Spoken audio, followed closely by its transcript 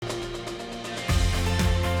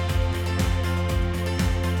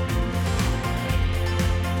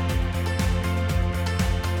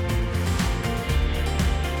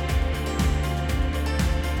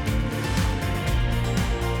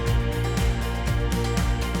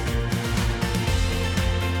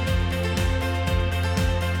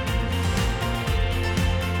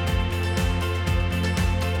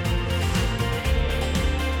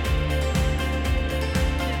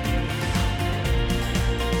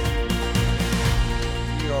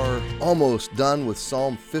almost done with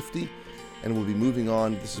Psalm 50, and we'll be moving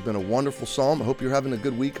on. This has been a wonderful psalm. I hope you're having a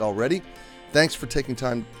good week already. Thanks for taking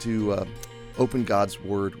time to open God's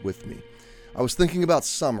Word with me. I was thinking about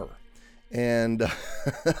summer, and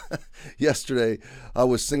yesterday I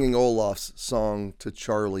was singing Olaf's song to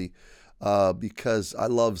Charlie because I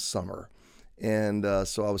love summer. And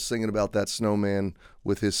so I was singing about that snowman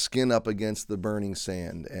with his skin up against the burning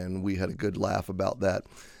sand, and we had a good laugh about that.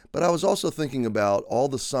 But I was also thinking about all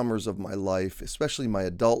the summers of my life, especially my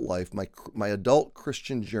adult life, my adult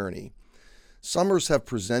Christian journey. Summers have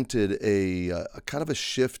presented a kind of a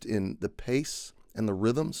shift in the pace and the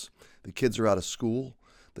rhythms. The kids are out of school,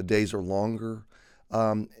 the days are longer,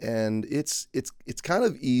 and it's kind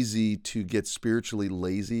of easy to get spiritually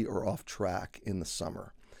lazy or off track in the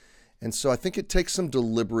summer. And so I think it takes some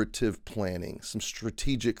deliberative planning, some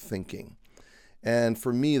strategic thinking. And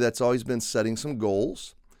for me, that's always been setting some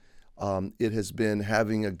goals. It has been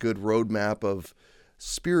having a good roadmap of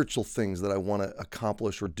spiritual things that I want to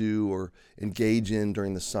accomplish or do or engage in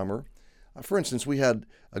during the summer. For instance, we had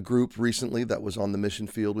a group recently that was on the mission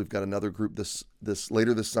field. We've got another group this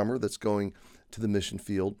later this summer that's going to the mission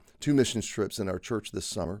field. 2 mission trips in our church this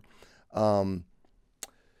summer.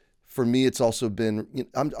 For me, it's also been,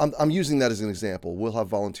 I'm using that as an example. We'll have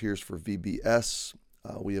volunteers for VBS.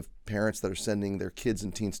 We have parents that are sending their kids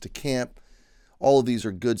and teens to camp. All of these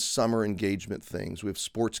are good summer engagement things. We have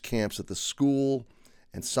sports camps at the school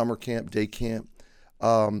and summer camp, day camp.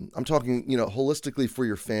 I'm talking, holistically for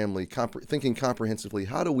your family, thinking comprehensively.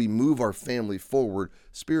 How do we move our family forward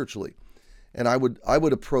spiritually? And I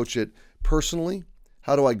would approach it personally.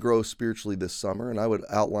 How do I grow spiritually this summer? And I would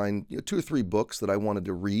outline 2 or 3 books that I wanted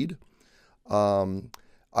to read.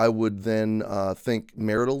 I would then think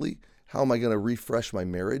maritally, how am I going to refresh my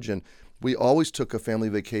marriage? And we always took a family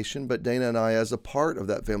vacation, but Dana and I, as a part of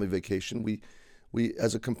that family vacation, we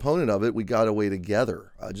as a component of it, we got away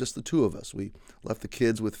together, just the 2 of us. We left the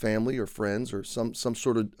kids with family or friends or some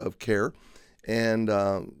sort of care, and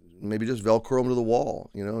maybe just Velcro them to the wall,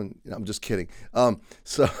 and I'm just kidding.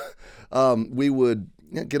 So we would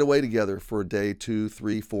get away together for a day, 2,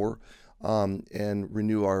 3, 4, and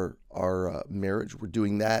renew our marriage. We're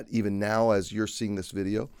doing that even now as you're seeing this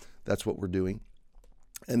video. That's what we're doing.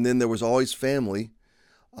 And then there was always family.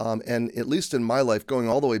 And at least in my life, going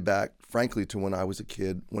all the way back, frankly, to when I was a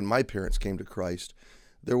kid, when my parents came to Christ,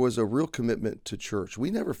 there was a real commitment to church.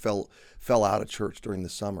 We never fell out of church during the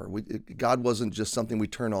summer. God wasn't just something we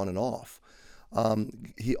turn on and off.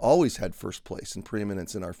 He always had first place and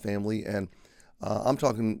preeminence in our family. And I'm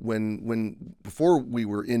talking when before we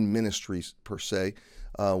were in ministries per se,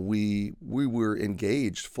 we were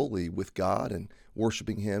engaged fully with God and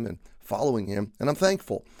worshiping Him and following Him, and I'm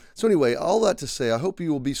thankful. So anyway, all that to say, I hope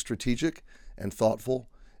you will be strategic and thoughtful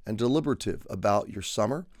and deliberative about your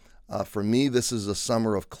summer. For me, this is a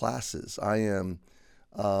summer of classes. I'm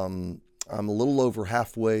a little over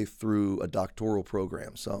halfway through a doctoral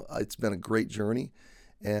program, so it's been a great journey,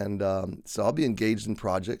 and so I'll be engaged in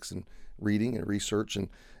projects and reading and research,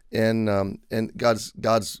 and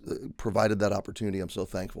God's provided that opportunity. I'm so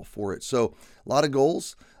thankful for it. So a lot of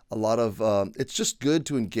goals. A lot of, it's just good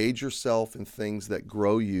to engage yourself in things that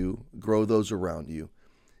grow you, grow those around you,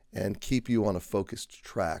 and keep you on a focused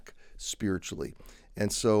track spiritually.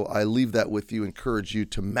 And so I leave that with you, encourage you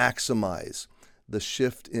to maximize the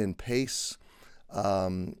shift in pace,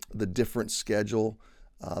 the different schedule,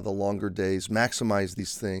 the longer days, maximize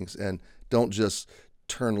these things, and don't just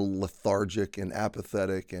turn lethargic and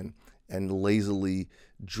apathetic and lazily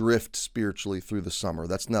drift spiritually through the summer.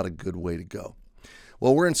 That's not a good way to go.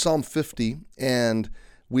 Well, we're in Psalm 50, and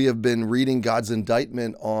we have been reading God's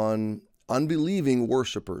indictment on unbelieving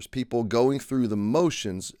worshipers, people going through the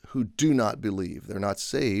motions who do not believe. They're not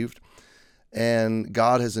saved, and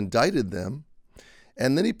God has indicted them.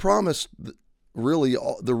 And then He promised, really,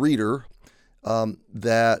 the reader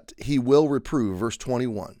that He will reprove, verse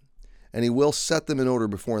 21, and He will set them in order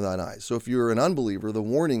before thine eyes. So if you're an unbeliever, the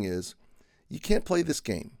warning is you can't play this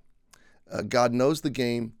game. God knows the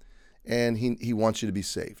game, and he wants you to be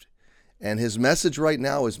saved. And His message right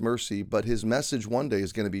now is mercy, but His message one day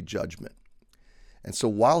is going to be judgment. And so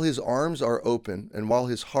while His arms are open and while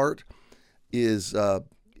His heart is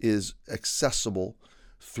accessible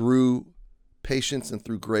through patience and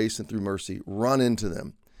through grace and through mercy, run into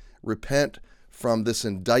them. Repent from this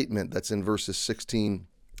indictment that's in verses 16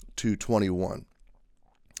 to 21.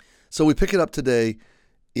 So we pick it up today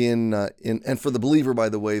and for the believer, by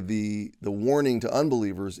the way, the warning to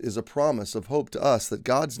unbelievers is a promise of hope to us that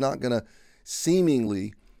God's not going to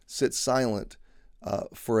seemingly sit silent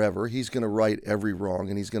forever. He's going to right every wrong,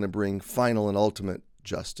 and He's going to bring final and ultimate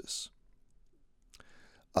justice.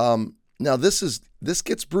 Now this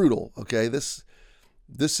gets brutal. Okay, this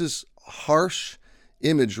is harsh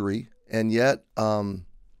imagery, and yet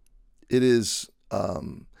it's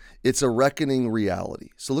a reckoning reality.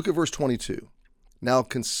 So look at verse 22. Now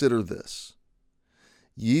consider this,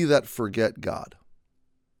 ye that forget God,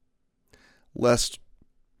 lest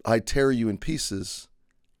I tear you in pieces,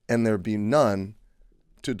 and there be none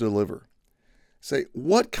to deliver. Say,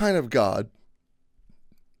 what kind of God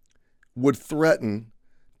would threaten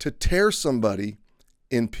to tear somebody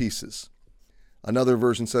in pieces? Another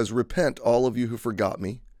version says, repent, all of you who forgot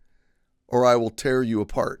me, or I will tear you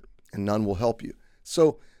apart, and none will help you.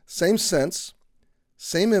 So, same sense,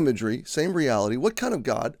 same imagery, same reality. What kind of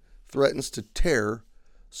God threatens to tear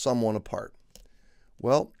someone apart?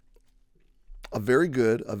 Well, a very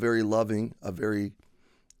good, a very loving, a very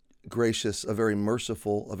gracious, a very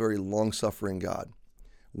merciful, a very long-suffering God,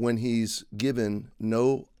 when he's given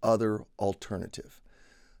no other alternative.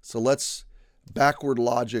 So let's backward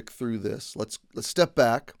logic through this. Let's step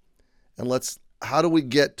back and how do we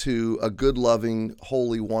get to a good, loving,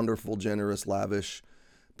 holy, wonderful, generous, lavish,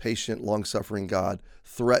 patient, long-suffering God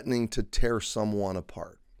threatening to tear someone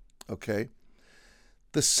apart? Okay?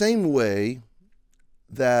 The same way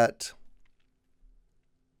that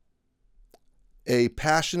a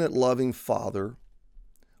passionate, loving father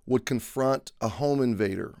would confront a home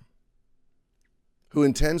invader who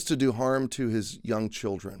intends to do harm to his young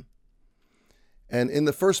children. And in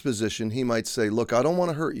the first position, he might say, look, I don't want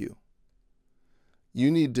to hurt you. You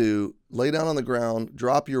need to lay down on the ground,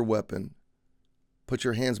 drop your weapon, put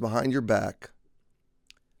your hands behind your back.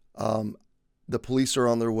 The police are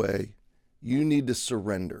on their way. You need to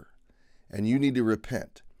surrender, and you need to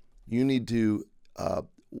repent. You need to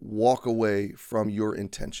walk away from your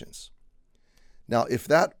intentions. Now, if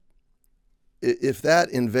that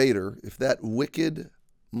invader, if that wicked,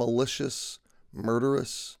 malicious,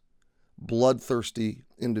 murderous, bloodthirsty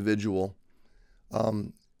individual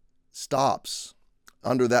stops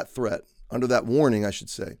under that threat, under that warning, I should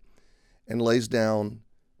say, and lays down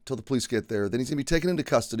till the police get there, then he's going to be taken into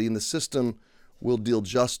custody, and the system will deal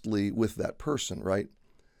justly with that person, right?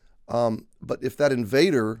 But if that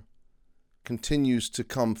invader continues to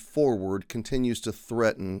come forward, continues to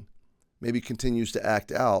threaten, maybe continues to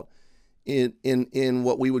act out in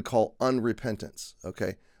what we would call unrepentance,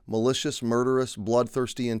 okay? Malicious, murderous,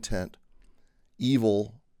 bloodthirsty intent,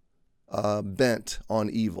 evil, bent on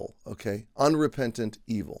evil, okay? Unrepentant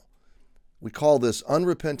evil. We call this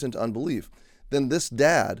unrepentant unbelief. Then this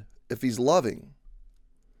dad, if he's loving,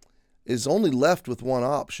 is only left with one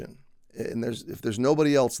option. And if there's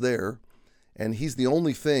nobody else there, and he's the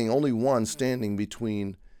only one standing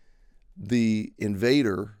between the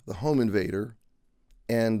invader, the home invader,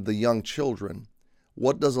 and the young children,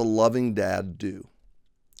 what does a loving dad do?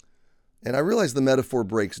 And I realize the metaphor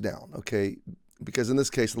breaks down, okay? Because in this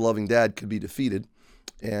case, the loving dad could be defeated,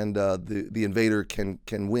 and the invader can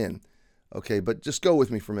win, okay? But just go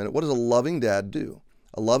with me for a minute. What does a loving dad do?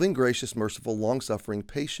 A loving, gracious, merciful, long-suffering,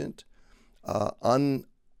 patient,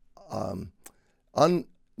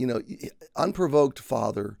 unprovoked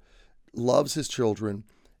father loves his children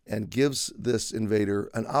and gives this invader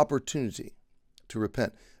an opportunity to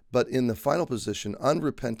repent. But in the final position,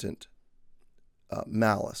 unrepentant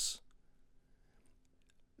malice,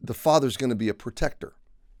 the father's going to be a protector.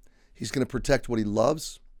 He's going to protect what he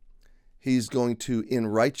loves. He's going to, in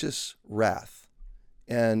righteous wrath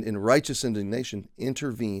and in righteous indignation,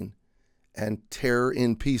 intervene and tear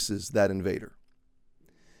in pieces that invader.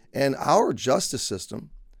 And our justice system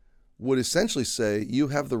would essentially say you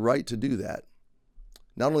have the right to do that,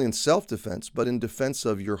 not only in self-defense, but in defense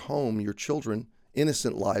of your home, your children,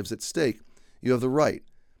 innocent lives at stake. You have the right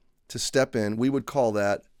to step in. We would call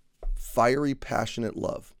that fiery, passionate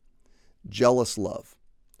love, jealous love.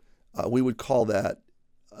 We would call that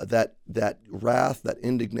wrath, that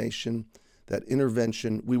indignation, that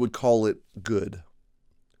intervention, we would call it good.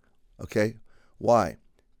 Okay? Why?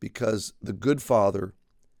 Because the good father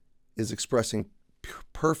is expressing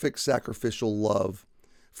perfect sacrificial love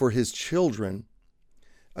for his children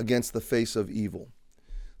against the face of evil.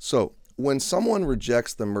 So, when someone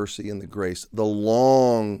rejects the mercy and the grace, the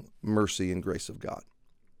long mercy and grace of God,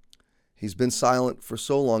 he's been silent for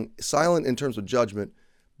so long, silent in terms of judgment,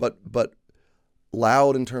 but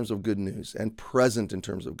loud in terms of good news and present in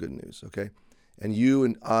terms of good news, okay? And you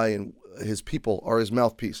and I and his people are his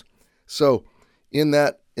mouthpiece. So in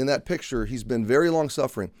that picture, he's been very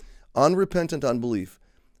long-suffering, unrepentant unbelief,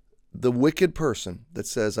 the wicked person that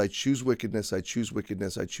says, I choose wickedness, I choose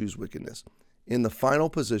wickedness, I choose wickedness. In the final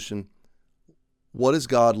position, what is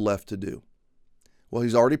God left to do? Well,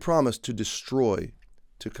 he's already promised to destroy,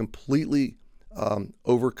 to completely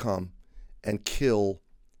overcome and kill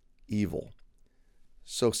evil.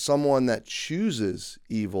 So someone that chooses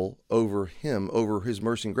evil over him, over his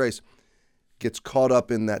mercy and grace, gets caught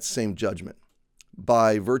up in that same judgment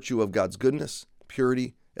by virtue of God's goodness,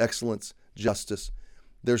 purity, excellence, justice.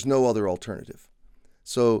 There's no other alternative.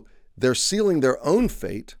 So they're sealing their own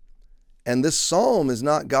fate, and this psalm is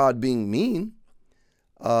not God being mean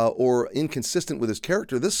or inconsistent with his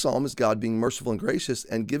character. This psalm is God being merciful and gracious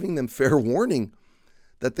and giving them fair warning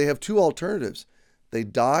that they have two alternatives. They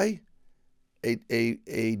die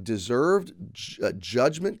a deserved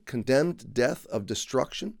judgment, condemned death of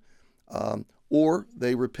destruction, or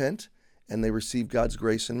they repent and they receive God's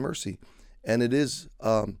grace and mercy. And it is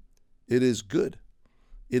good.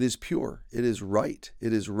 It is pure. It is right.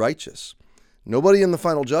 It is righteous. Nobody in the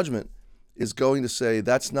final judgment is going to say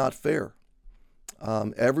that's not fair.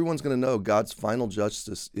 Everyone's going to know God's final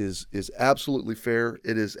justice is absolutely fair.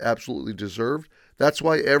 It is absolutely deserved. That's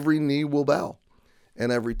why every knee will bow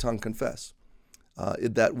and every tongue confess.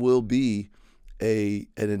 That will be an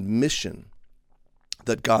admission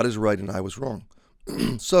that God is right and I was wrong.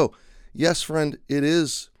 So, yes, friend, it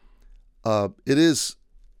is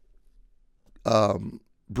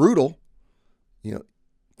brutal.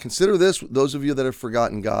 Consider this, those of you that have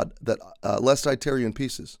forgotten God, that lest I tear you in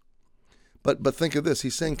pieces. But think of this.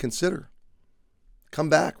 He's saying, consider, come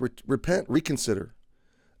back, repent, reconsider,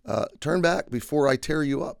 turn back before I tear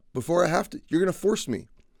you up, before I have to. You're going to force me.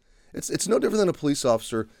 It's no different than a police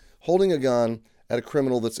officer holding a gun at a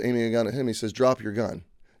criminal that's aiming a gun at him. He says, drop your gun,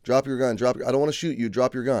 drop your gun, I don't want to shoot you,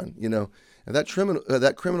 drop your gun, And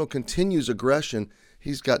that criminal continues aggression.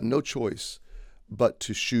 He's got no choice but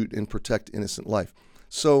to shoot and protect innocent life.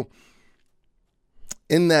 So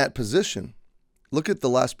in that position, look at the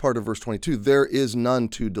last part of verse 22. There is none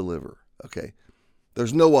to deliver. Okay.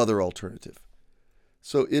 There's no other alternative.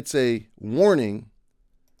 So it's a warning,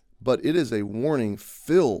 but it is a warning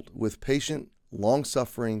filled with patient,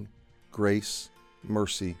 long-suffering, grace,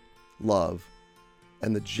 mercy, love,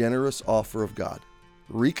 and the generous offer of God.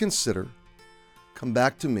 Reconsider. Come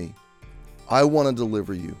back to me. I want to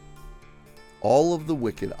deliver you. All of the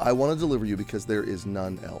wicked, I want to deliver you because there is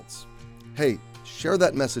none else. Hey, share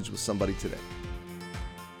that message with somebody today.